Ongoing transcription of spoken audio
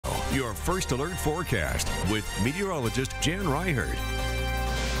Your first alert forecast with meteorologist Jan Ryherd.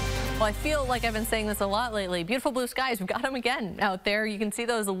 Well, I feel like I've been saying this a lot lately. Beautiful blue skies. We've got them again out there. You can see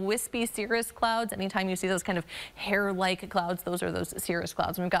those wispy cirrus clouds. Anytime you see those kind of hair-like clouds, those are those cirrus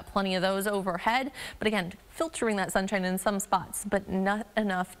clouds. And we've got plenty of those overhead. But again, filtering that sunshine in some spots, but not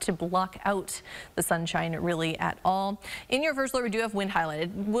enough to block out the sunshine really at all. In your first alert, we do have wind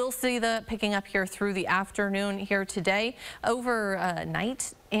highlighted. We'll see the picking up here through the afternoon here today.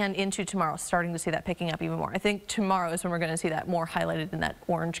 Overnight and into tomorrow, starting to see that picking up even more. I think tomorrow is when we're going to see that more highlighted in that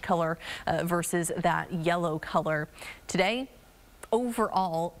orange color versus that yellow color. Today,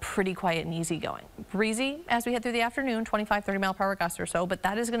 overall, pretty quiet and easy going. Breezy as we head through the afternoon, 25-30 mile per hour gusts or so, but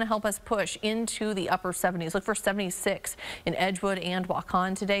that is going to help us push into the upper 70s. Look for 76 in Edgewood and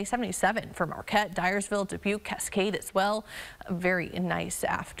Waukon today, 77 for Marquette, Dyersville, Dubuque, Cascade as well. A very nice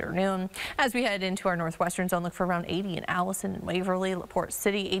afternoon. As we head into our northwestern zone, look for around 80 in Allison and Waverly, LaPorte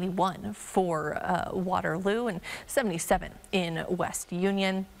City, 81 for Waterloo, and 77 in West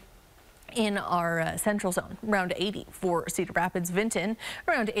Union. In our central zone, around 80 for Cedar Rapids, Vinton,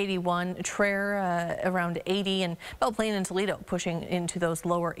 around 81, Traer around 80, and Belle Plaine and Toledo pushing into those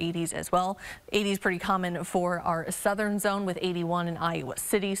lower 80s as well. 80s pretty common for our southern zone with 81 in Iowa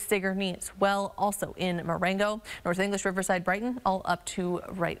City, Sigourney as well, also in Marengo, North English, Riverside, Brighton, all up to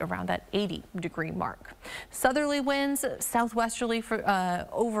right around that 80-degree mark. Southerly winds, southwesterly for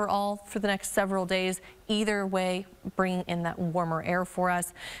overall for the next several days. Either way, bringing in that warmer air for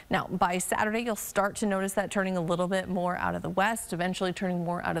us. Now, by Saturday, you'll start to notice that turning a little bit more out of the west, eventually turning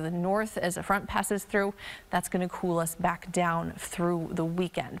more out of the north as a front passes through. That's going to cool us back down through the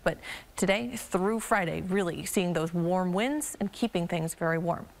weekend. But today through Friday, really seeing those warm winds and keeping things very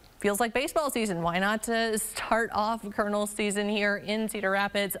warm. Feels like baseball season. Why not start off Colonel season here in Cedar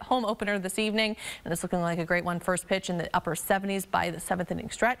Rapids? Home opener this evening, and it's looking like a great one. First pitch in the upper 70s by the 7th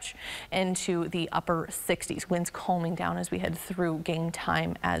inning stretch into the upper 60s. Winds calming down as we head through game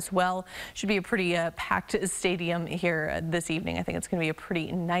time as well. Should be a pretty packed stadium here this evening. I think it's going to be a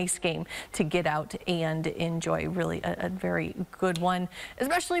pretty nice game to get out and enjoy. Really a very good one,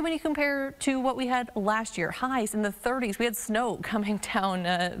 especially when you compare to what we had last year. Highs in the 30s. We had snow coming down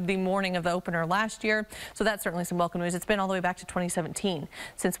the morning of the opener last year, so that's certainly some welcome news. It's been all the way back to 2017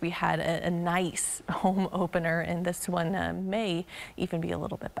 since we had a nice home opener, and this one may even be a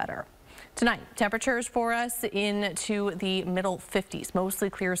little bit better. Tonight, temperatures for us into the middle 50s, mostly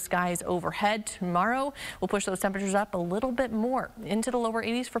clear skies overhead. Tomorrow, we'll push those temperatures up a little bit more into the lower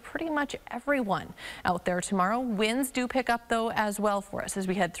 80s for pretty much everyone out there tomorrow. Winds do pick up, though, as well for us as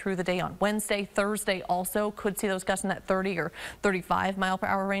we head through the day on Wednesday. Thursday also could see those gusts in that 30 or 35 mile per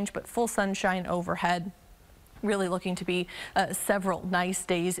hour range, but full sunshine overhead. Really looking to be several nice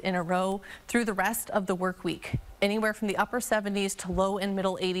days in a row through the rest of the work week. Anywhere from the upper 70s to low and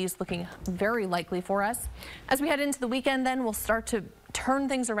middle 80s looking very likely for us. As we head into the weekend, then we'll start to turn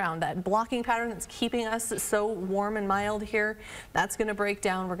things around. That blocking pattern that's keeping us so warm and mild here, that's going to break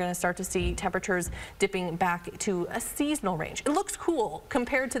down. We're going to start to see temperatures dipping back to a seasonal range. It looks cool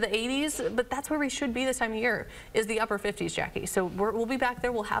compared to the 80s, but that's where we should be this time of year, is the upper 50s, Jackie. So we'll be back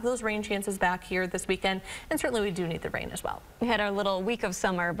there. We'll have those rain chances back here this weekend, and certainly we do need the rain as well. We had our little week of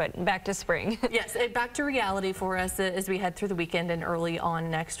summer, but back to spring. Yes, back to reality for us as we head through the weekend and early on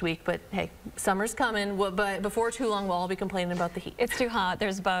next week. But hey, summer's coming, but before too long, we'll all be complaining about the heat. It's too hot,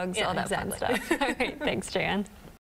 there's bugs, all that fun stuff. All right, thanks, Jan.